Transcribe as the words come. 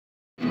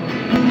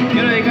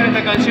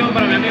canción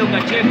para mi amigo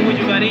Caché con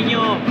mucho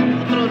cariño.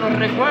 Otro de los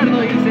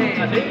recuerdos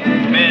dice ¿Así?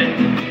 Ven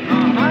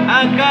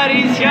a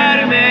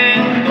acariciarme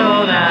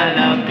toda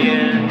la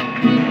piel.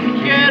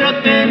 Quiero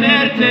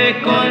tenerte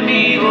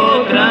conmigo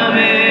otra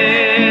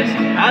vez,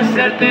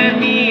 hacerte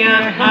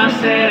mía,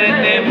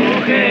 hacerte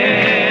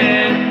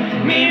mujer,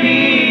 mi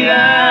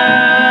vida.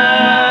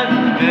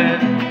 Ven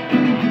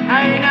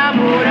a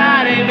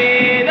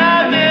enamorarme,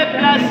 dame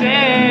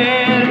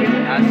placer,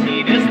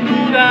 así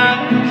desnuda,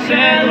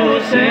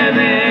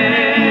 sedúceme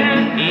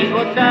y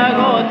gota a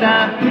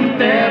gota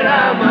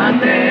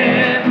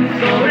derrámate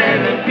sobre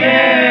mi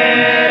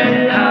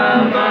piel.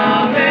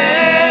 Amame,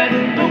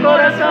 tu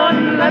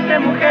corazón late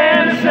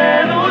mujer,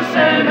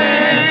 sedúceme,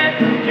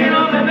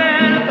 quiero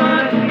beber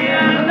toda tu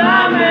piel,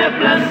 dame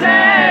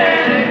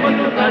placer, con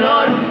tu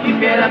calor y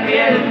piel a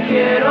piel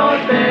quiero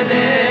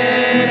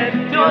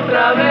tenerte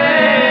otra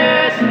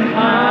vez.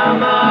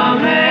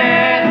 Amame,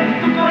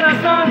 tu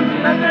corazón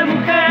late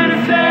mujer,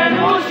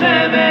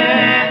 sedúceme,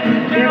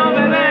 quiero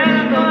beber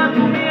toda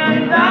tu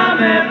piel,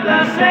 dame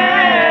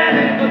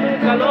placer, con tu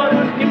calor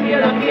y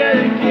piel a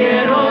piel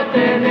quiero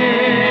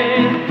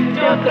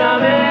tenerte otra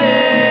vez.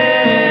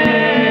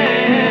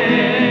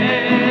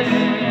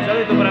 Un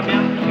saludo para mi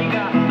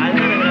amiga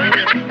Ana de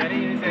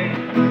cariño, dice.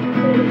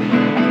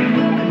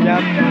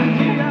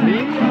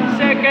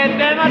 Sé que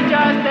te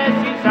marchaste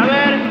sin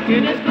saber,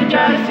 sin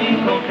escuchar, sin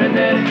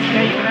comprender que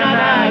hay una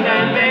daga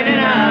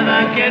envenenada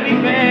que en mi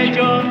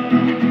pecho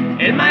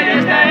el mal ya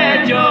está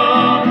hecho.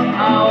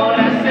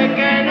 Ahora sé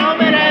que no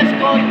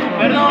merezco tu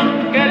perdón,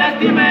 que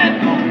lastimé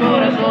tu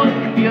corazón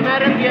y yo me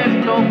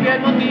arrepiento, fui el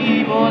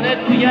motivo de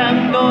tu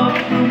llanto,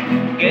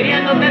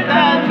 queriéndote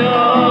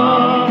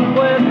tanto.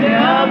 Pues te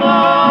amo,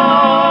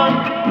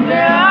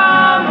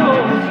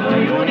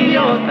 soy un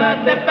idiota,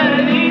 te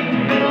perdí,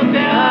 pero te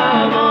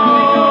amo,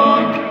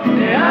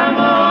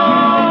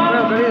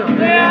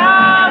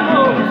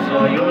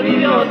 soy un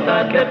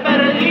idiota, te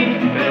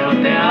perdí.